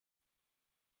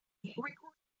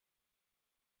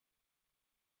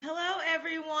Hello,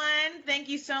 everyone. Thank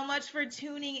you so much for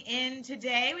tuning in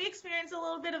today. We experienced a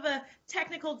little bit of a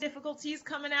technical difficulties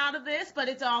coming out of this, but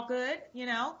it's all good.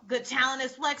 Good talent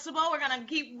is flexible. We're going to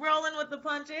keep rolling with the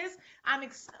punches. I'm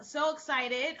so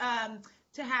excited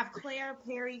to have Claire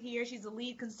Perry here. She's the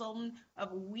lead consultant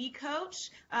of We Coach.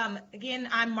 Again,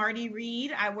 I'm Marty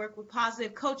Reed. I work with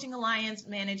Positive Coaching Alliance,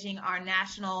 managing our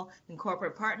national and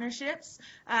corporate partnerships.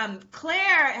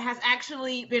 Claire has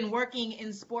actually been working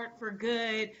in sport for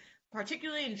good,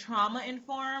 particularly in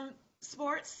trauma-informed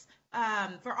sports,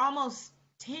 for almost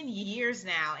 10 years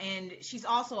now. And she's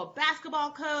also a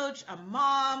basketball coach, a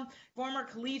mom, former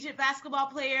collegiate basketball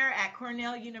player at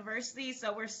Cornell University.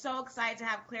 So we're so excited to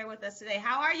have Claire with us today.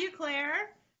 How are you,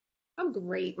 Claire? I'm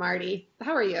great, Marty.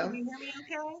 How are you? Can you hear me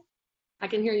okay? I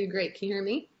can hear you great. Can you hear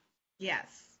me?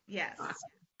 Yes, yes, Awesome.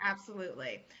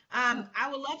 absolutely. I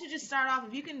would love to just start off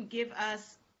if you can give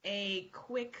us a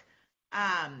quick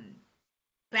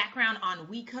background on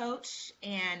We Coach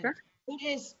and Sure. what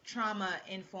is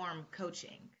trauma-informed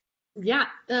coaching? Yeah.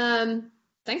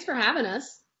 Thanks for having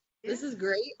us. Yeah. This is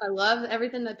great. I love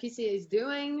everything that PCA is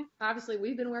doing. Obviously,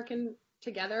 we've been working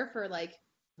together for I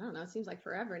don't know, it seems like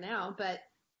forever now, but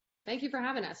thank you for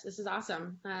having us. This is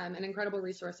awesome. And incredible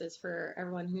resources for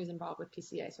everyone who's involved with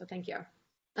PCA. So thank you.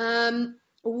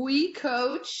 We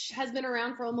Coach has been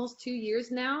around for almost 2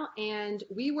 years now, and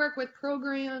we work with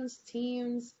programs,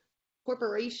 teams,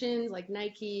 corporations like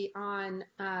Nike on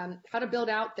how to build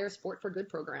out their sport for good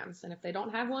programs. And if they don't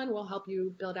have one, we'll help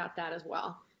you build out that as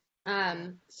well.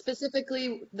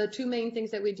 Specifically, the two main things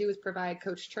that we do is provide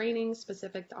coach training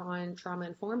specific on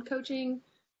trauma-informed coaching.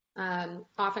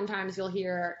 Oftentimes you'll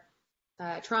hear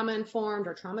trauma-informed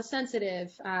or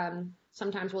trauma-sensitive.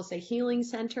 Sometimes we'll say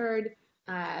healing-centered,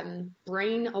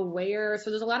 brain-aware. So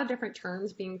there's a lot of different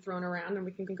terms being thrown around, and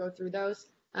we can go through those.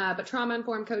 But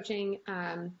trauma-informed coaching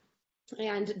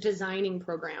and designing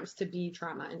programs to be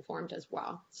trauma-informed as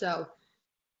well. So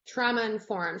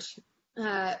trauma-informed,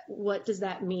 what does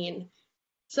that mean?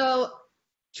 So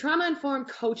trauma-informed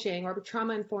coaching or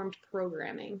trauma-informed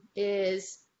programming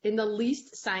is in the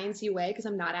least sciencey way, because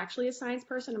I'm not actually a science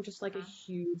person. I'm just like a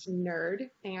huge nerd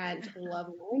and love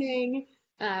learning.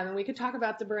 And we could talk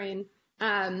about the brain.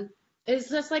 It's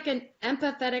just like an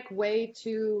empathetic way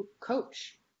to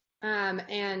coach,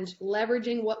 and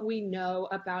leveraging what we know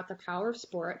about the power of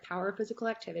sport, power of physical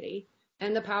activity,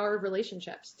 and the power of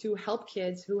relationships to help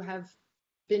kids who have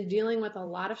been dealing with a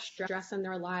lot of stress in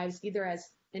their lives, either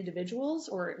as individuals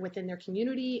or within their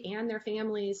community and their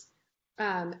families,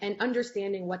 and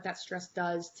understanding what that stress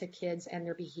does to kids and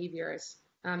their behaviors.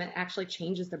 It actually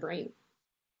changes the brain.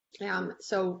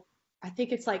 So I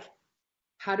think it's like,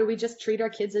 how do we just treat our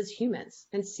kids as humans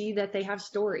and see that they have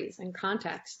stories and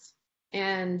contexts,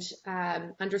 and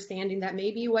understanding that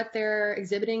maybe what they're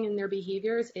exhibiting in their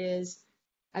behaviors is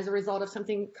as a result of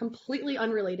something completely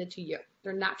unrelated to you.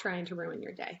 They're not trying to ruin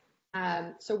your day.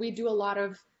 So we do a lot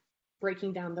of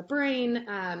breaking down the brain,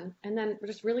 and then we're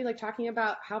just really like talking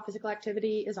about how physical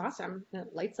activity is awesome.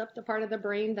 It lights up the part of the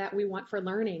brain that we want for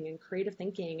learning and creative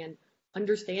thinking and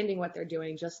understanding what they're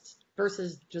doing, just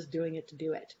versus just doing it to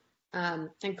do it.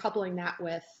 And coupling that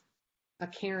with a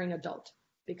caring adult,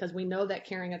 because we know that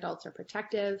caring adults are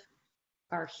protective,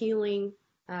 are healing.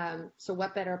 So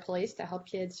what better place to help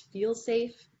kids feel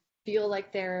safe, feel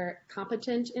like they're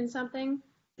competent in something,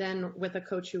 than with a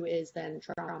coach who is then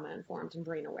trauma informed and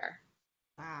brain aware.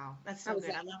 Wow, that's How so was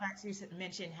good. that? I love how you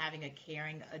mentioned having a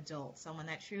caring adult, someone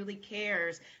that truly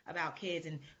cares about kids.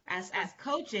 And as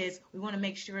coaches, we want to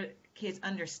make sure kids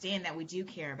understand that we do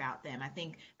care about them. I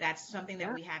think that's something that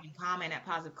Yeah. we have in common at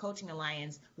Positive Coaching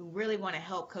Alliance. We really want to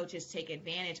help coaches take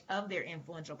advantage of their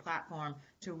influential platform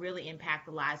to really impact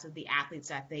the lives of the athletes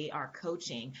that they are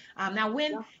coaching. Now,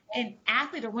 when Yeah. an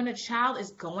athlete or when a child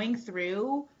is going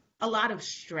through a lot of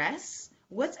stress,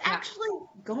 what's Yeah. actually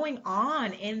going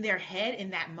on in their head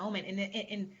in that moment,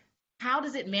 and how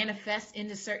does it manifest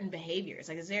into certain behaviors?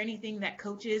 Like, is there anything that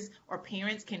coaches or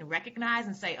parents can recognize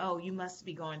and say, oh, you must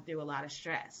be going through a lot of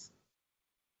stress?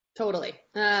 Totally.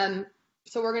 So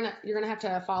you're gonna have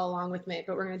to follow along with me,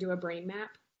 but we're gonna do a brain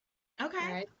map. All Okay.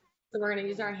 right. So we're gonna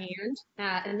use our hand,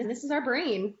 and then this is our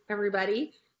brain,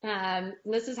 everybody.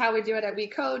 This is how we do it at We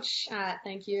Coach.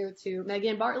 Thank you to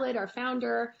Megan Bartlett, our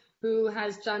founder, who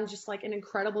has done just like an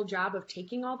incredible job of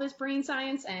taking all this brain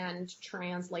science and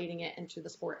translating it into the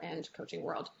sport and coaching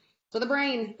world. So the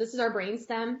brain, this is our brain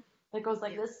stem that goes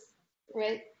like Yeah. this,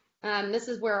 right? This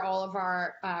is where all of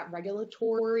our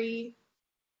regulatory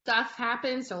stuff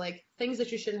happens. So like things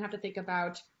that you shouldn't have to think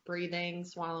about: breathing,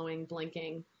 swallowing,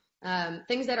 blinking,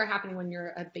 things that are happening when you're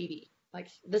a baby. Like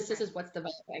this is what's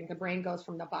developing. The brain goes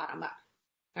from the bottom up.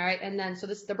 All right. And then, so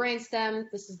this is the brain stem.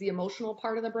 This is the emotional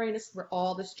part of the brain. This is where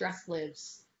all the stress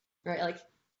lives, right? Like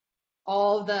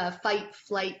all the fight,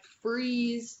 flight,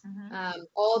 freeze,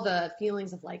 all the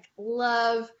feelings of like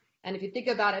love. And if you think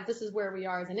about it, this is where we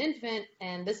are as an infant,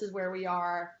 and this is where we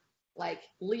are, like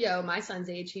Leo, my son's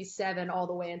age, he's 7 all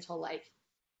the way until like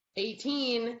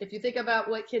 18. If you think about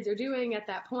what kids are doing at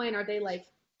that point, are they like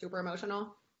super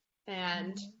emotional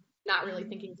and not really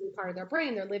thinking through part of their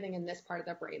brain? They're living in this part of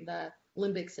their brain, the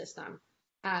limbic system.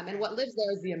 And what lives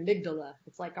there is the amygdala.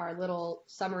 It's like our little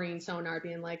submarine sonar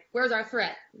being like, where's our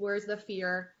threat? Where's the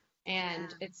fear?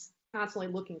 And it's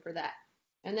constantly looking for that.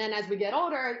 And then as we get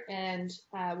older, and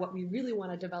what we really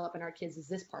want to develop in our kids is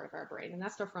this part of our brain, and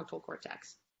that's the frontal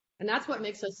cortex. And that's what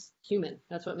makes us human.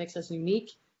 That's what makes us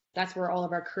unique. That's where all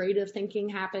of our creative thinking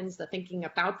happens, the thinking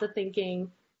about the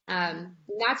thinking.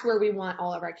 That's where we want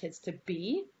all of our kids to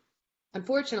be.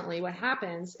 Unfortunately, what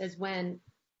happens is when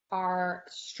our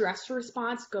stress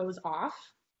response goes off,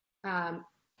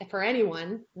 for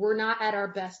anyone, we're not at our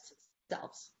best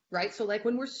selves, right? So like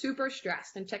when we're super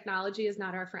stressed and technology is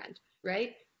not our friend,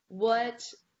 right? What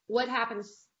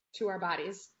happens to our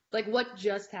bodies? Like what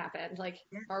just happened? Like,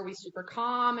 are we super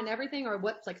calm and everything, or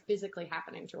what's like physically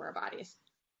happening to our bodies?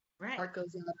 Right. Heart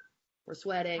goes up, we're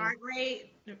sweating. Heart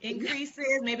rate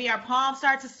increases. Maybe our palms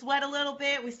start to sweat a little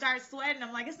bit. We start sweating.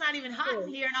 I'm like, it's not even hot in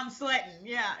here, and I'm sweating.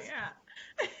 Yeah.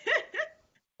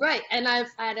 Right. And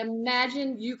I'd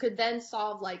imagine you could then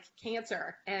solve like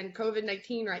cancer and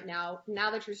COVID-19 right now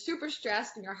that you're super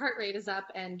stressed and your heart rate is up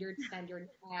and you're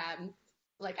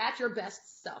like at your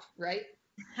best self, right?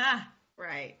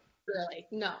 Right. Really?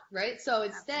 No, right? So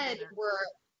instead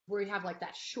we have like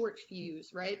that short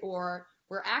fuse, right? Or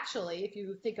we're actually, if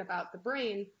you think about the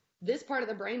brain, this part of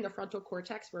the brain, the frontal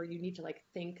cortex, where you need to like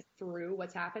think through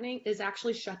what's happening, is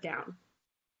actually shut down.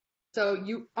 So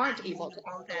you aren't able to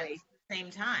operate at the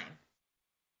same time.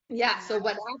 Yeah. So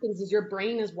what happens is your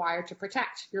brain is wired to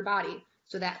protect your body.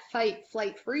 So that fight,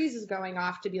 flight, freeze is going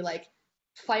off to be like,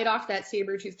 fight off that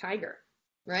saber-toothed tiger,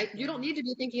 right? You don't need to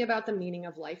be thinking about the meaning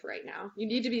of life right now. You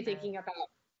need to be thinking about,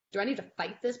 do I need to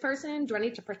fight this person? Do I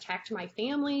need to protect my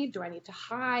family? Do I need to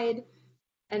hide?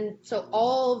 And so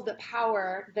all of the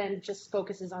power then just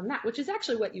focuses on that, which is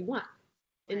actually what you want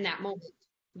in that moment.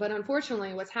 But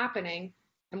unfortunately, what's happening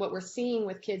and what we're seeing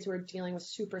with kids who are dealing with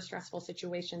super stressful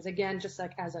situations, again, just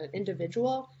like as an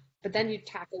individual, but then you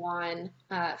tackle on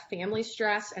family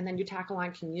stress, and then you tackle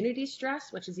on community stress,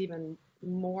 which is even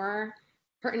more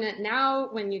pertinent now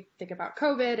when you think about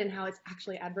COVID and how it's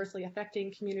actually adversely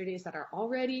affecting communities that are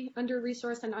already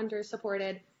under-resourced and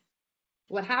under-supported.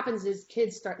 What happens is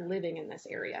kids start living in this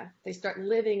area. They start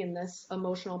living in this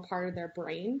emotional part of their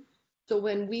brain. So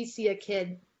when we see a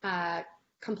kid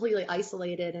completely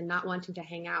isolated and not wanting to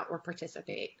hang out or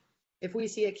participate, if we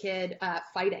see a kid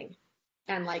fighting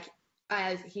and like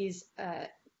as he's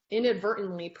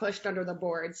inadvertently pushed under the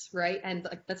boards, right? And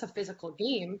like that's a physical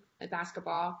game at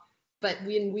basketball. But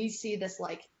when we see this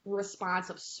like response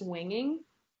of swinging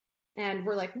and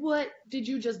we're like, what did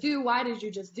you just do? Why did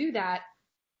you just do that?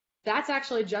 That's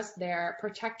actually just their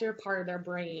protector part of their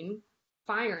brain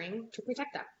firing to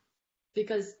protect them.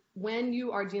 Because when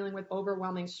you are dealing with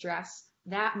overwhelming stress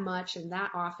that much and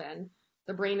that often,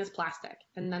 the brain is plastic.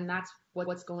 And then that's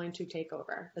what's going to take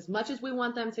over. As much as we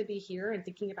want them to be here and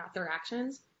thinking about their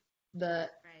actions, the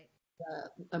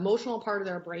emotional part of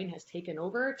their brain has taken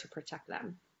over to protect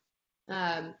them.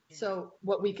 So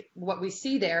what we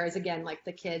see there is, again, like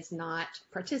the kids not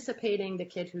participating, the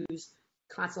kid who's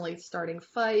constantly starting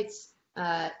fights,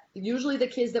 usually the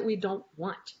kids that we don't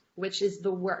want, which is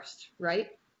the worst, right?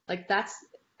 Like that's,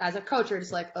 as a coach, you're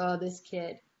just like, oh, this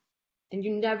kid. And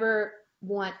you never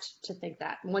want to think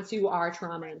that once you are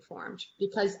trauma informed,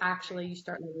 because actually you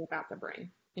start learning about the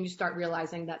brain and you start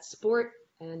realizing that sport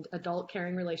and adult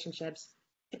caring relationships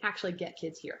can actually get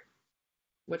kids here,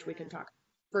 which we can talk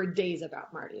for days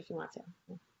about, Marty, if you want to.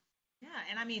 Yeah,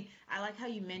 and I mean, I like how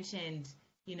you mentioned,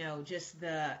 just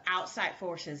the outside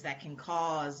forces that can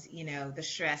cause, the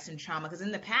stress and trauma. Because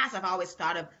in the past, I've always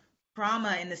thought of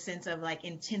trauma in the sense of like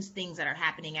intense things that are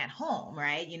happening at home,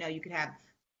 right? You could have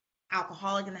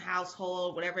alcoholic in the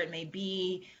household, whatever it may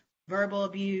be, verbal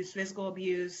abuse, physical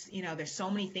abuse, there's so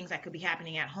many things that could be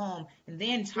happening at home. And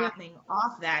then topping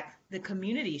off that, the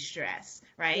community stress,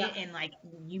 right? Yeah. And like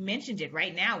you mentioned it,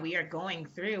 right now we are going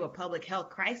through a public health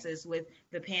crisis with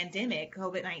the pandemic,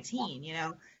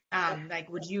 COVID-19, like,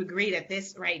 would you agree that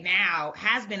this right now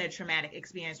has been a traumatic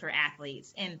experience for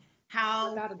athletes? And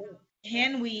how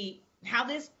can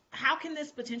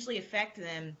this potentially affect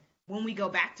them when we go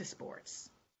back to sports?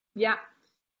 Yeah.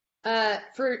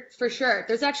 For sure.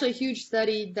 There's actually a huge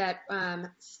study that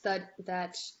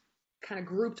that kind of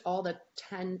grouped all the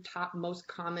 10 top most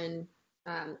common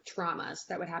traumas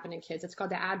that would happen in kids. It's called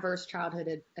the Adverse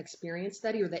Childhood Experience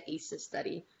Study, or the ACEs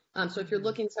study. So if you're Mhm.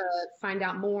 looking to find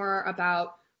out more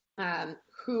about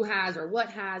who has or what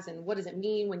has and what does it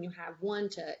mean when you have 1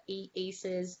 to 8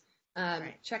 ACEs,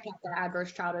 Right. check out the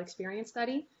Adverse Childhood Experience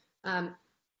Study.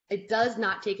 It does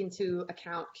not take into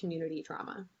account community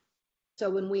trauma.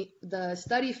 So the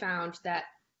study found that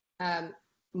um,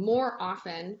 more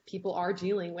often people are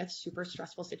dealing with super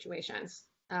stressful situations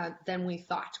than we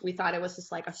thought. We thought it was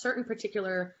just like a certain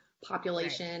particular Right.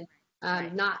 population,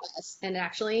 Right. not us. And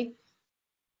actually,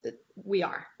 we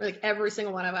are. Like every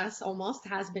single one of us almost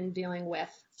has been dealing with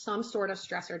some sort of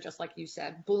stressor, just like you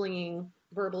said, bullying,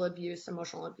 verbal abuse,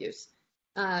 emotional abuse.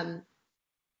 Um,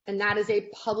 and that is a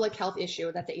public health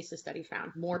issue that the ACEs study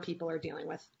found. More people are dealing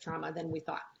with trauma than we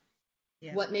thought.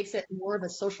 Yeah. What makes it more of a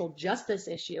social justice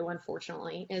issue,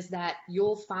 unfortunately, is that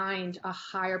you'll find a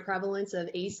higher prevalence of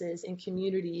ACEs in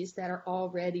communities that are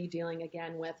already dealing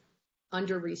again with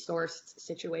under-resourced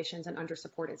situations and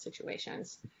under-supported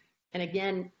situations. And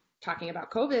again, talking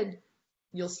about COVID,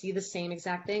 you'll see the same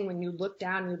exact thing when you look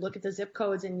down, you look at the zip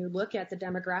codes and you look at the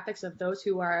demographics of those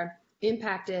who are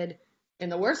impacted in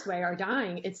the worst way, are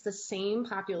dying. It's the same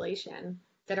population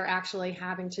that are actually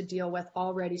having to deal with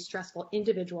already stressful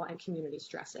individual and community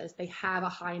stresses. They have a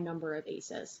high number of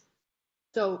ACEs.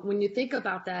 So when you think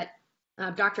about that,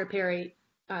 Dr. Perry,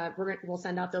 we'll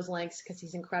send out those links because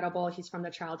he's incredible. He's from the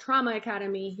Child Trauma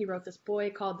Academy. He wrote this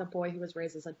book called The Boy Who Was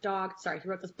Raised as a Dog. Sorry, he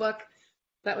wrote this book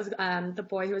that was The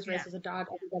Boy Who Was Yeah. Raised as a Dog.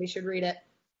 Everybody should read it.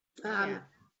 Oh yeah. Um,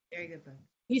 Very good book.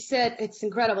 he said, it's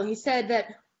incredible. He said that,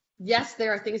 yes,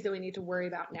 there are things that we need to worry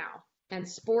about now, and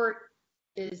sport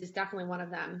is definitely one of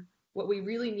them. What we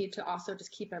really need to also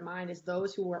just keep in mind is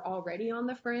those who were already on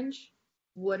the fringe.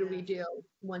 What do we Yeah. do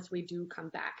once we do come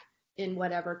back in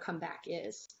whatever comeback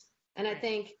is? And I Right.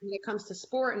 think when it comes to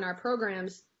sport and our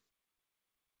programs,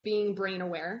 being brain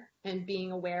aware and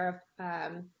being aware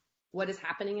of what is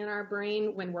happening in our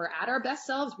brain when we're at our best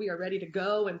selves, we are ready to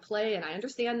go and play. And I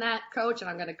understand that, coach, and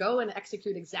I'm going to go and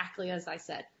execute exactly as I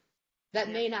said. That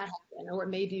Yeah. may not happen, or it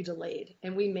may be delayed.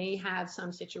 And we may have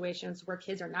some situations where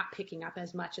kids are not picking up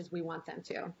as much as we want them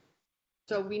to.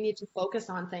 So Yeah. we need to focus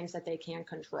on things that they can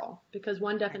control, because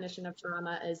one Right. definition of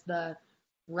trauma is the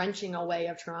wrenching away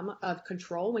of trauma, of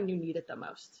control, when you need it the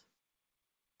most.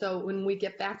 So when we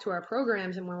get back to our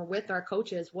programs and when we're with our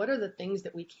coaches, what are the things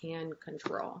that we can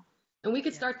control? And we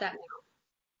could Yeah. start that now,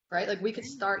 right? Like we could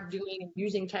Yeah. start doing and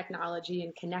using technology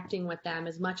and connecting with them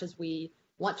as much as we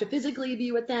want to physically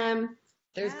be with them.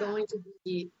 There's Yeah. going to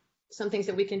be some things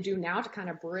that we can do now to kind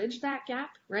of bridge that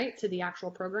gap, right, to the actual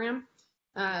program.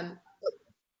 Yeah. Um,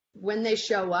 when they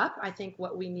show up, I think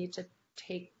what we need to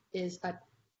take is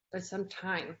some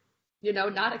time,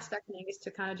 not Yeah. expecting us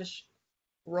to kind of just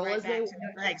roll Right as they back to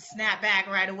like snap back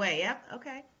right away. Yep.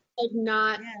 Okay. like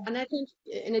not. Yeah. And I think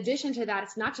in addition to that,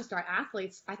 it's not just our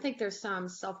athletes. I think there's some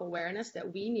self-awareness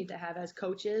that we need to have as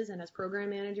coaches and as program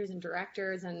managers and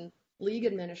directors and league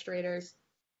administrators,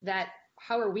 that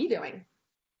how are we doing,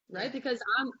 right? Yeah. Because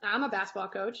I'm a basketball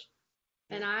coach,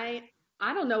 and Yep.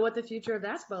 I don't know what the future of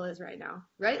basketball is right now,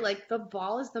 right? Like the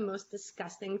ball is the most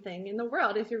disgusting thing in the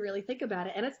world if you really think about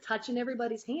it, and it's touching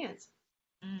everybody's hands,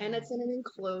 and Mm. it's in an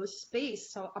enclosed space.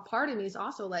 So a part of me is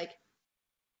also like,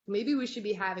 maybe we should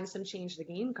be having some change the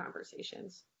game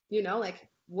conversations. Like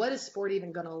what is sport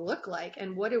even going to look like,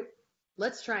 and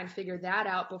let's try and figure that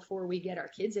out before we get our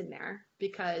kids in there,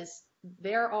 because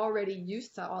they're already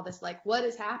used to all this, like what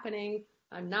is happening.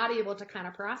 I'm not able to kind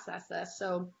of process this.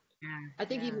 So Yeah. I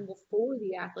think Yeah. even before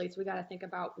the athletes, we got to think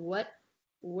about what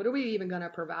are we even going to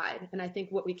provide? And I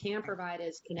think what we can provide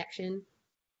is connection,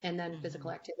 and then physical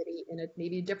Mm-hmm. activity in a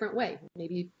maybe different way.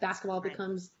 Maybe basketball Right.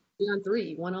 becomes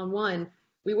 3-on-3, 1-on-1.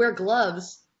 We wear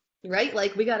gloves, right?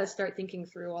 Like we got to start thinking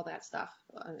through all that stuff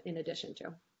in addition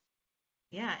to.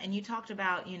 Yeah, and you talked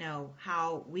about,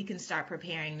 how we can start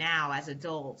preparing now as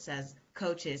adults, as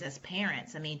coaches, as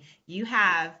parents. I mean, you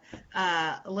have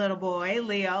a little boy,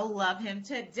 Leo, love him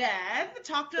to death.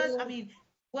 Talk to us. I mean,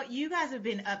 what you guys have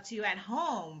been up to at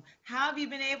home. How have you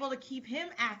been able to keep him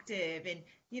active? And,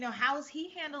 how is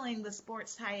he handling the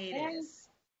sports Yeah, hiatus?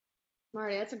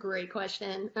 Marty, that's a great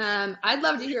question. I'd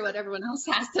love to hear what everyone else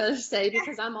has to say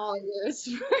because I'm all ears.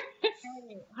 So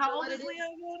How old what it is Leo is,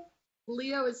 again?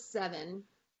 Leo is 7.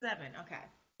 7. Okay.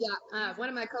 Yeah, He's one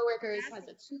of my coworkers has a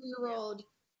yeah. 2-year-old.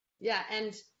 Yeah,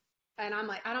 and I'm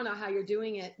like, I don't know how you're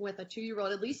doing it with a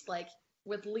 2-year-old. At least like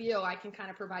with Leo, I can kind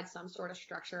of provide some sort of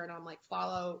structure, and I'm like,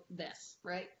 follow this,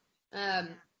 right? Um,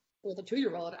 with a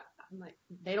 2-year-old, I'm like,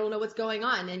 they don't know what's going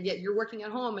on, and yet you're working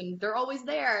at home and they're always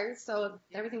there, so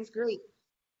everything's great.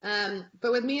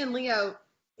 But with me and Leo,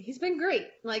 he's been great.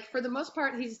 Like for the most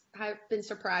part, I've been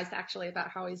surprised actually about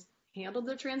how he's handled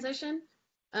the transition.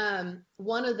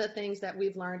 One of the things that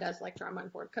we've learned as like trauma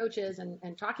informed coaches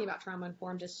and talking about trauma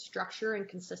informed is structure and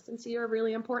consistency are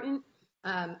really important.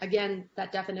 Again,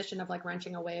 that definition of like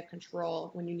wrenching away of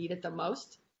control when you need it the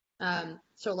most.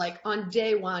 So like on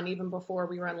day one, even before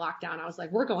we were in lockdown, I was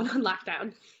like, we're going on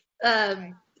lockdown.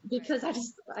 Because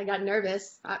I got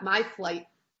nervous. My flight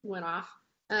went off.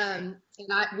 And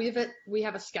we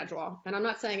have a schedule, and I'm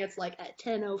not saying it's like at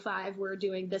 10:05 we're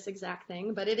doing this exact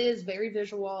thing, but it is very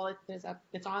visual.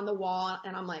 It's on the wall,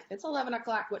 and I'm like, it's 11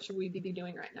 o'clock. What should we be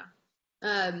doing right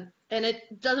now? And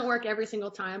it doesn't work every single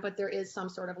time, but there is some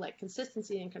sort of like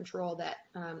consistency and control that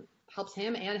helps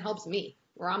him and helps me,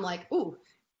 where I'm like, ooh,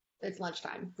 it's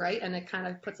lunchtime, right? And it kind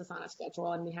of puts us on a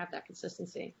schedule, and we have that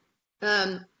consistency.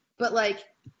 But like,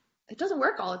 it doesn't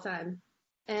work all the time.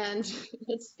 And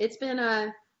it's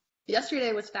been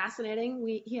yesterday was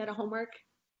fascinating. He had a homework,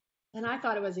 and I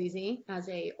thought it was easy as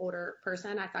a older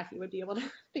person. I thought he would be able to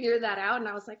figure that out. And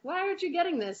I was like, why aren't you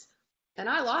getting this? And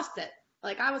I lost it.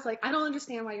 Like I was like, I don't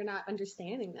understand why you're not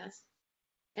understanding this.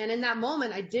 And in that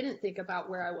moment, I didn't think about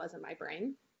where I was in my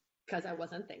brain because I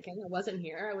wasn't thinking. I wasn't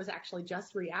here. I was actually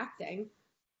just reacting.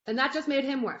 And that just made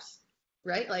him worse.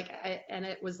 Right? And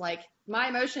it was like my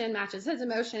emotion matches his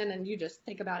emotion, and you just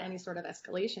think about any sort of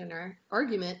escalation or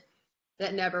argument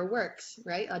that never works,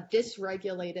 right? A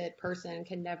dysregulated person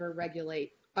can never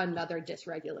regulate another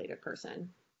dysregulated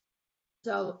person.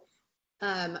 So,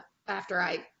 after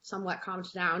I somewhat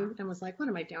calmed down and was like, what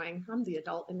am I doing? I'm the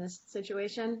adult in this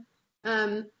situation.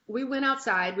 We went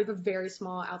outside. We have a very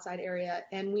small outside area,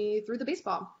 and we threw the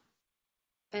baseball.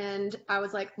 And I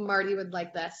was like, Marty would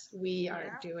like this. We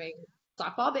are doing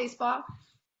softball, baseball.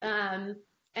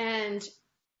 And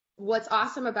what's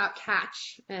awesome about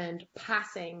catch and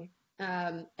passing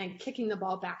and kicking the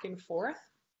ball back and forth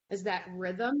is that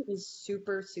rhythm is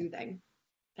super soothing.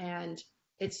 And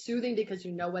it's soothing because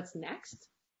you know what's next.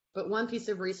 But one piece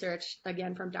of research,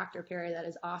 again, from Dr. Perry that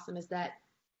is awesome is that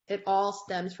it all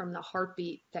stems from the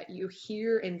heartbeat that you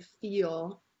hear and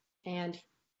feel, and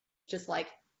just like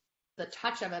the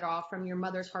touch of it all from your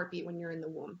mother's heartbeat when you're in the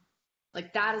womb.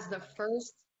 Like that is the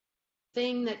first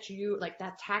thing that you, like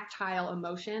that tactile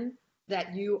emotion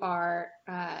that you are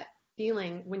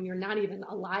feeling when you're not even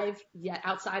alive yet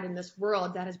outside in this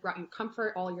world, that has brought you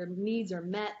comfort, all your needs are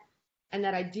met. And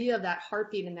that idea of that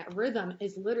heartbeat and that rhythm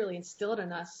is literally instilled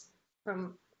in us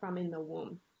from in the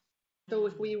womb. So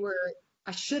if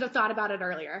I should have thought about it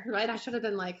earlier, right? I should have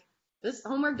been like, this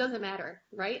homework doesn't matter,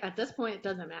 right? At this point, it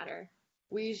doesn't matter.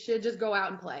 We should just go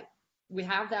out and play. We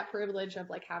have that privilege of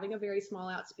like having a very small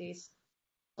out space.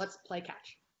 Let's play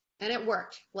catch. And it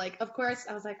worked. Like, of course,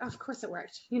 I was like, oh, of course it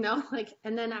worked, like,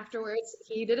 and then afterwards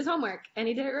he did his homework and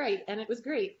he did it right. And it was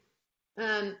great.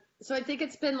 So I think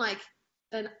it's been like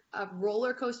a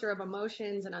roller coaster of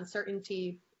emotions and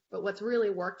uncertainty. But what's really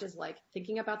worked is like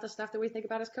thinking about the stuff that we think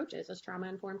about as coaches, as trauma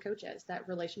informed coaches, that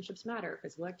relationships matter,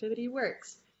 physical activity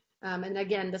works. And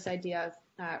again, this idea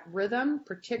of rhythm,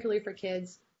 particularly for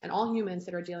kids and all humans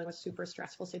that are dealing with super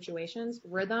stressful situations,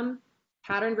 rhythm,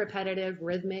 patterned, repetitive,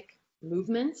 rhythmic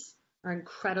movements are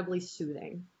incredibly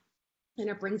soothing. And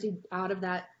it brings you out of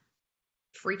that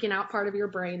freaking out part of your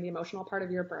brain, the emotional part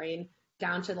of your brain,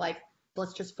 down to like,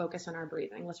 let's just focus on our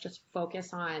breathing. Let's just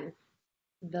focus on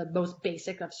the most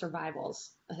basic of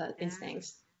survival's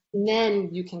instincts. And then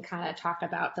you can kind of talk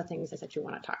about the things that you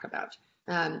want to talk about.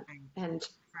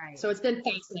 So it's been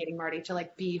fascinating, Marty, to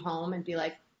like be home and be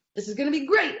like, this is going to be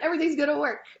great. Everything's going to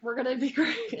work. We're going to be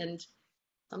great. And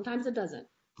sometimes it doesn't.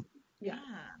 Yeah,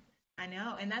 I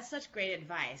know. And that's such great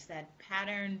advice, that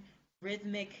pattern,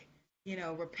 rhythmic,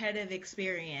 repetitive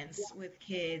experience with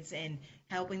kids and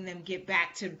helping them get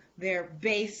back to their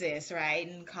basis, right?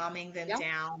 And calming them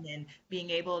down and being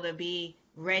able to be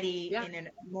ready in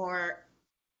a more,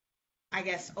 I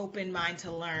guess, open mind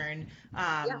to learn,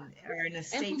 or in a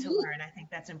state to learn. I think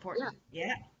that's important.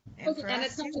 Yeah. And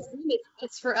it's not just me,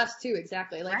 it's for us too,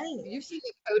 exactly. Like you've seen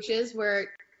coaches where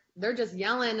they're just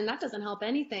yelling and that doesn't help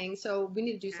anything. So we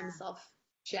need to do some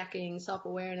self-checking,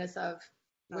 self-awareness of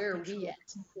where are we at,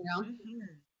 Mm-hmm.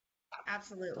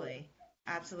 Absolutely.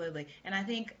 Absolutely. And I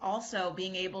think also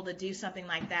being able to do something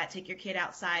like that, take your kid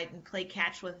outside and play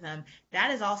catch with them,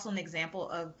 that is also an example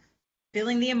of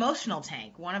filling the emotional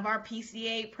tank. One of our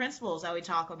PCA principles that we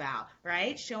talk about,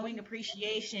 right? Showing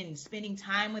appreciation, spending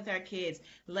time with our kids,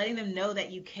 letting them know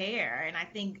that you care. And I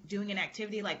think doing an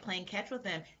activity like playing catch with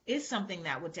them is something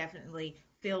that would definitely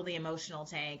fill the emotional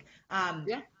tank. And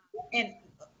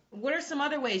what are some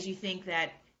other ways you think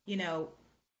that, you know,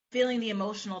 filling the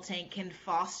emotional tank can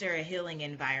foster a healing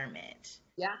environment?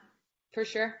 Yeah, for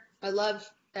sure. I love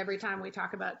every time we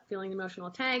talk about feeling the emotional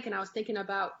tank. And I was thinking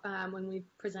about when we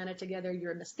presented together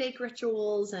your mistake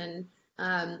rituals and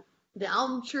the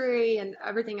elm tree and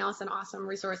everything else and awesome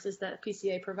resources that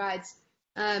PCA provides.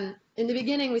 In the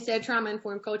beginning, we said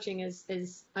trauma-informed coaching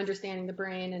is understanding the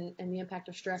brain and the impact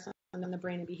of stress on the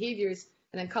brain and behaviors,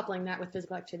 and then coupling that with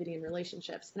physical activity and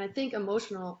relationships. And I think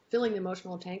filling the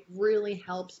emotional tank really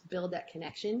helps build that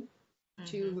connection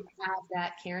to have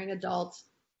that caring adult,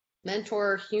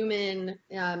 mentor, human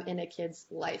in a kid's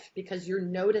life, because you're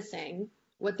noticing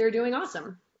what they're doing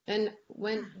awesome. And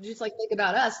when just like think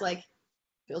about us, like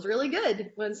feels really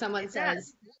good when someone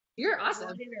says, "You're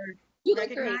awesome. You look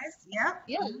great." Recognized? Yep.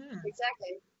 Yeah,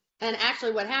 exactly. And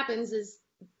actually what happens is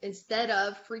instead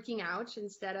of freaking out,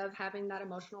 instead of having that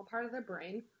emotional part of their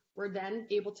brain, we're then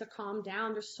able to calm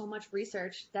down. There's so much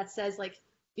research that says like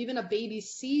even a baby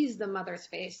sees the mother's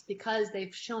face because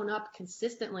they've shown up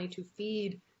consistently to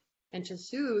feed and to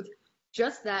soothe.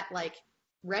 Just that like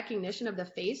recognition of the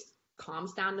face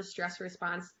calms down the stress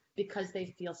response because they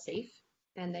feel safe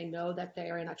and they know that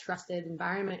they're in a trusted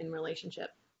environment and relationship.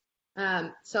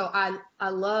 So I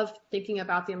love thinking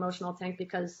about the emotional tank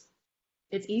because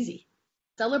it's easy.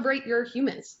 Celebrate your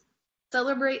humans.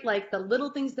 Celebrate like the little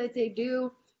things that they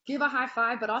do. Give a high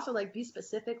five, but also like be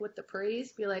specific with the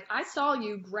praise. Be like, I saw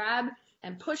you grab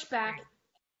and push back,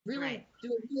 really do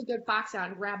a really good box out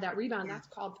and grab that rebound. That's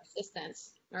called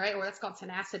persistence, all right? Or that's called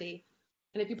tenacity.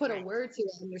 And if you put a word to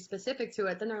it and you're specific to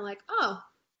it, then they're like, oh,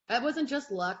 that wasn't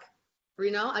just luck, or,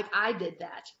 you know, like I did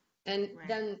that. And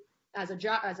then as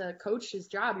a coach's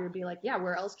job, you'd be like, yeah,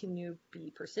 where else can you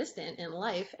be persistent in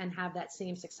life and have that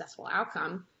same successful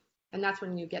outcome? And that's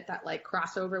when you get that like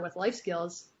crossover with life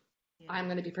skills. I'm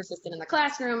going to be persistent in the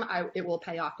classroom. It will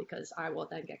pay off because I will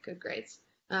then get good grades.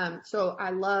 So I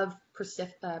love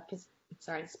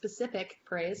specific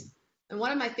praise. And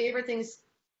one of my favorite things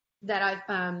that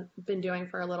I've been doing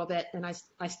for a little bit, and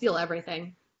I steal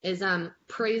everything, is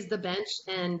praise the bench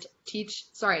and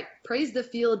praise the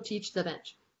field, teach the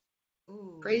bench.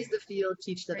 Ooh. Praise the field,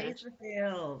 teach the Praise bench. the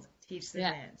field, teach the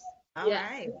bench. All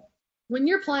right. When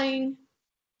you're playing,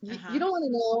 you don't want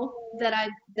to know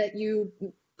that you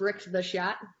bricked the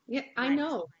shot. Yeah, I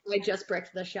know. I just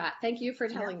bricked the shot. Thank you for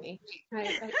telling me. I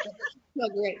feel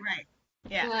great. Right.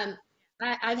 Yeah.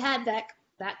 I've had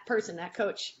that person, that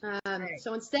coach.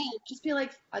 So instead, just be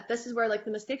like, this is where like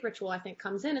the mistake ritual I think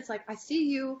comes in. It's like, I see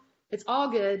you. It's all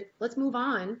good. Let's move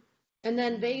on. And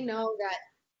then they know that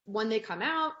when they come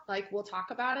out, like we'll talk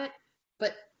about it.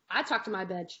 But I talk to my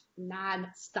bench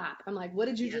non-stop. I'm like, what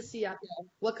did you just see out there?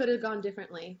 What could have gone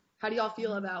differently? How do y'all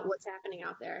feel about what's happening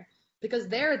out there? Because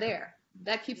they're there.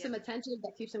 That keeps them attentive,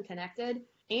 that keeps them connected,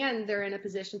 and they're in a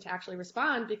position to actually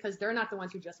respond because they're not the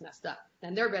ones who just messed up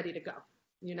and they're ready to go,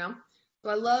 you know? So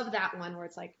I love that one where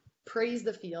it's like, praise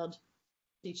the field,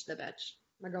 teach the bench.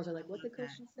 My girls are like, what did coach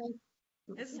say?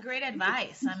 This is great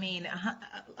advice. I mean,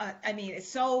 it's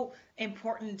so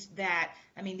important that,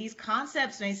 these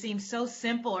concepts may seem so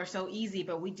simple or so easy,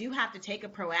 but we do have to take a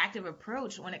proactive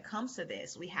approach when it comes to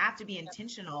this. We have to be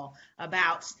intentional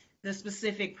about the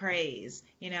specific praise,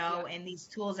 and these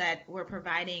tools that we're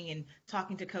providing and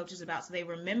talking to coaches about so they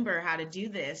remember how to do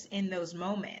this in those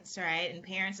moments, right? And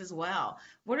parents as well.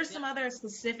 What are some other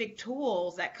specific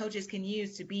tools that coaches can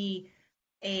use to be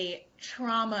a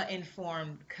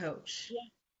trauma-informed coach?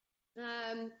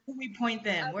 Where can we point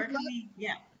them? Where can we?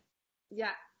 Yeah.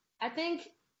 I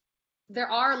think there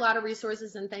are a lot of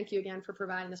resources, and thank you again for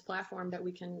providing this platform that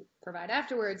we can provide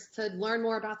afterwards to learn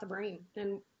more about the brain.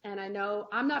 And I know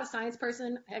I'm not a science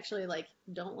person. I actually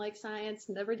don't like science,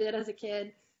 never did as a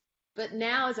kid. But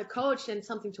now as a coach and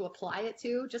something to apply it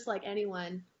to, just like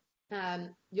anyone,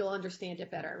 you'll understand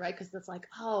it better, right? Because it's like,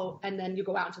 oh, and then you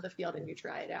go out into the field and you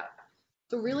try it out.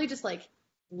 So really just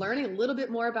learning a little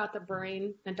bit more about the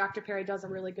brain, and Dr. Perry does a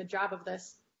really good job of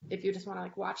this if you just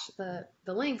want to watch the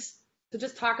links, to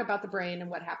just talk about the brain and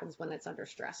what happens when it's under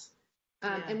stress.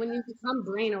 And when you become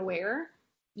brain aware,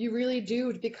 you really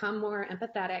do become more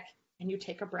empathetic, and you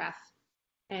take a breath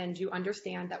and you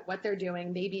understand that what they're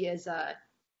doing maybe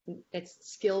it's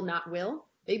skill, not will.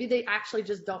 Maybe they actually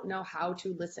just don't know how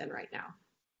to listen right now.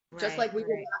 Just like we would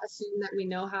not assume that we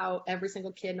know how every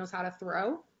single kid knows how to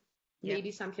throw.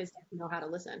 Maybe some kids don't know how to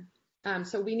listen.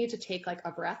 So we need to take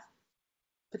a breath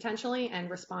potentially and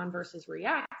respond versus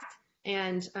react,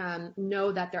 and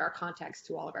know that there are contexts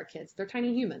to all of our kids. They're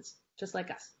tiny humans, just like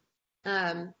us.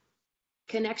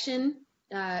 Connection,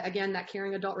 again, that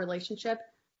caring adult relationship,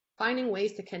 finding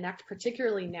ways to connect,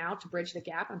 particularly now to bridge the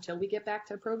gap until we get back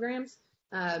to programs.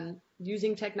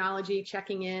 using technology,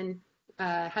 checking in,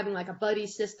 having like a buddy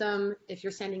system. If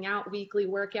you're sending out weekly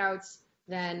workouts,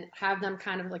 then have them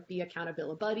kind of like be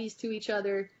accountability buddies to each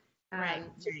other. So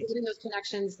building those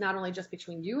connections, not only just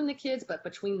between you and the kids, but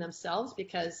between themselves,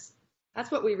 because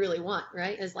that's what we really want,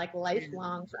 right? Is like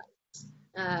lifelong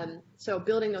friends. So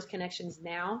building those connections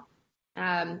now,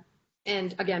 and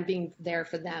again, being there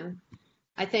for them.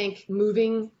 I think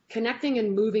connecting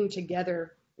and moving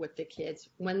together with the kids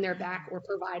when they're back, or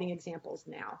providing examples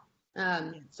now.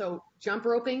 So jump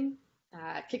roping,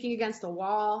 kicking against the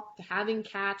wall, having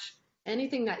catch,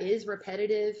 anything that is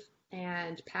repetitive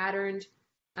and patterned,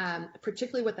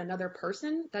 particularly with another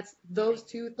person. Those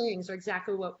two things are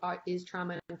exactly what is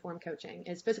trauma-informed coaching.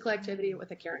 It's physical activity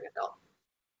with a caring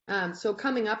adult. So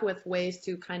coming up with ways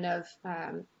to kind of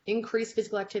increase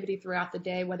physical activity throughout the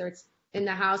day, whether it's in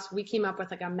the house. We came up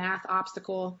with like a math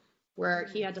obstacle where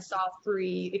he had to solve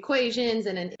 3 equations,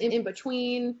 and in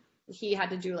between he had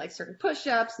to do like certain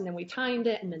push-ups, and then we timed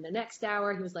it, and then the next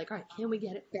hour he was like, all right, can we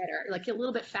get it better, like a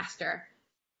little bit faster?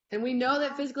 And we know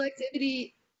that physical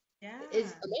activity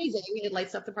is amazing. It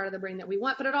lights up the part of the brain that we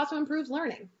want, but it also improves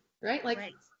learning, right? Like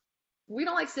we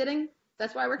don't like sitting.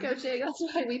 That's why we're coaching. That's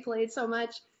why we played so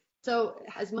much. So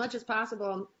as much as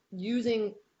possible,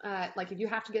 using like if you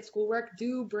have to get schoolwork,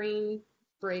 do brain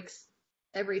breaks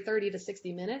every 30 to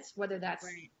 60 minutes, whether that's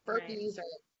burpees or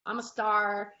I'm a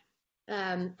star.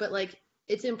 But like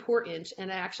it's important, and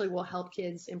it actually will help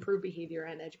kids improve behavior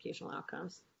and educational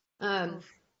outcomes. And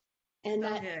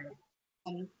that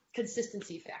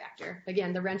consistency factor,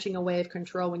 again, the wrenching away of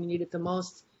control when you need it the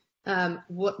most.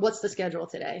 What's the schedule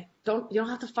today? You don't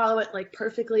have to follow it like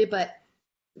perfectly, but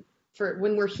for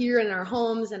when we're here in our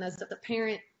homes and as the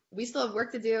parent, we still have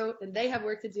work to do and they have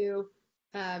work to do.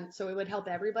 So it would help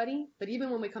everybody. But even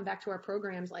when we come back to our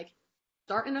programs, like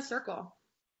start in a circle,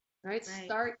 right?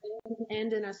 Start and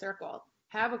end in a circle.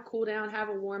 Have a cool down, have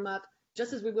a warm up.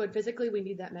 Just as we would physically, we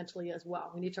need that mentally as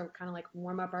well. We need to kind of like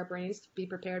warm up our brains to be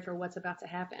prepared for what's about to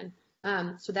happen.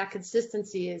 So that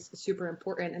consistency is super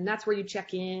important. And that's where you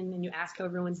check in and you ask how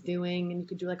everyone's doing. And you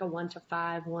could do like a 1 to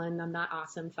 5, 1, I'm not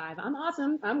awesome, 5, I'm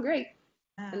awesome, I'm great.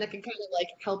 And that can kind of like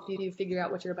help you figure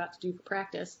out what you're about to do for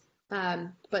practice.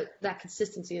 But that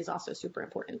consistency is also super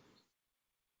important.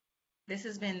 This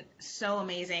has been so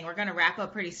amazing. We're going to wrap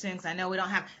up pretty soon because I know we don't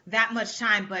have that much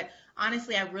time, but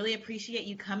honestly, I really appreciate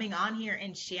you coming on here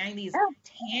and sharing these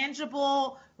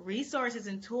tangible resources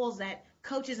and tools that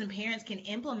coaches and parents can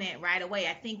implement right away.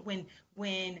 I think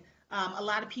when a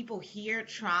lot of people hear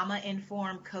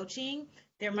trauma-informed coaching,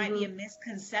 there might be a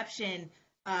misconception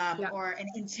or an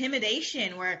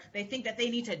intimidation where they think that they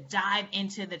need to dive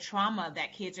into the trauma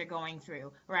that kids are going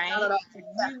through, right?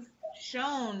 You've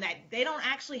shown that they don't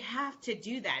actually have to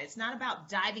do that. It's not about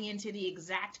diving into the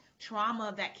exact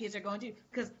trauma that kids are going through,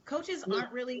 because coaches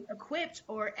aren't really equipped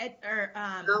or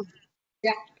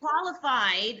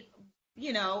qualified,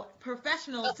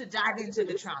 professionals to dive into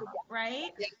the trauma,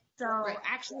 right? So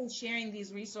actually sharing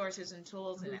these resources and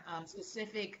tools and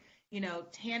specific,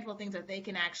 tangible things that they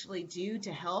can actually do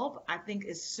to help, I think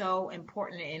is so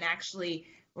important, and actually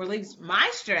relieves my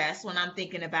stress when I'm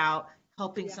thinking about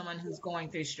helping someone who's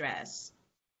going through stress.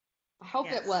 I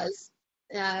hope it was.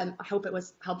 I hope it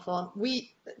was helpful.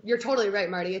 You're totally right,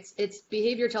 Marty. It's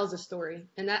behavior tells a story,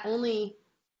 and that only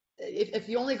if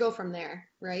you only go from there,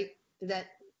 right? That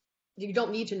you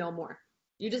don't need to know more.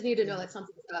 You just need to know that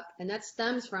something's up, and that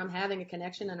stems from having a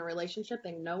connection and a relationship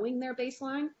and knowing their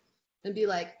baseline, and be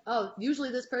like, oh,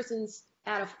 usually this person's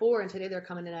at a 4, and today they're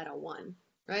coming in at a 1,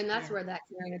 right? And that's where that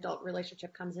caring adult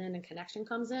relationship comes in and connection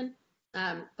comes in.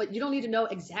 But you don't need to know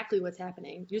exactly what's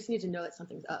happening. You just need to know that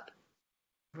something's up.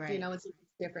 Right. It's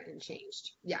different and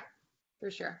changed. Yeah,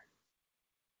 for sure.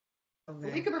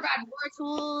 Okay. We could provide more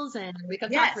tools, and we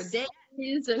could talk for days.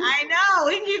 And I know.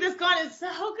 We can keep this going. It's so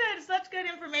good. Such good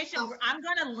information.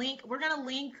 We're going to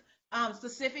link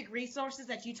specific resources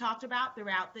that you talked about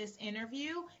throughout this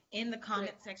interview in the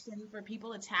comment section for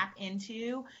people to tap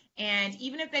into. And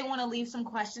even if they want to leave some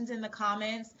questions in the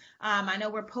comments, I know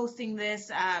we're posting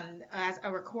this as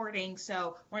a recording,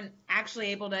 so we're actually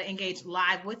able to engage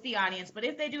live with the audience. But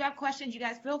if they do have questions, you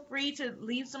guys feel free to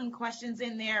leave some questions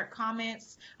in their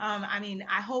comments.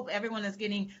 I hope everyone is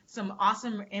getting some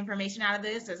awesome information out of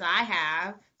this, as I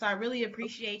have. So I really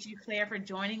appreciate you, Claire, for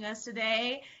joining us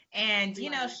today. And,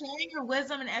 sharing your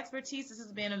wisdom and expertise. This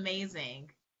has been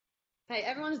amazing. Hey,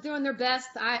 everyone's doing their best.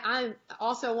 I'm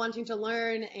also wanting to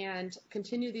learn and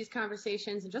continue these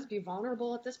conversations and just be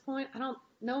vulnerable at this point.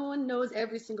 No one knows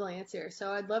every single answer.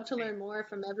 So I'd love to learn more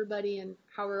from everybody and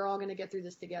how we're all going to get through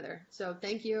this together. So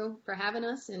thank you for having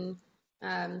us. And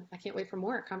I can't wait for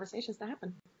more conversations to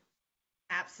happen.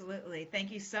 Absolutely. Thank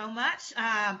you so much.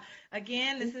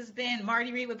 Again, this has been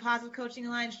Marty Reed with Positive Coaching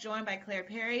Alliance, joined by Claire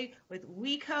Perry with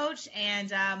We Coach.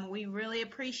 And we really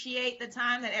appreciate the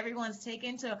time that everyone's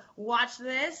taken to watch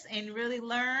this and really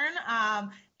learn.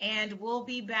 And we'll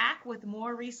be back with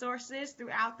more resources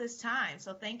throughout this time.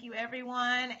 So thank you,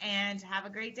 everyone, and have a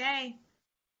great day.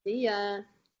 See ya.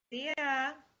 See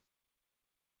ya.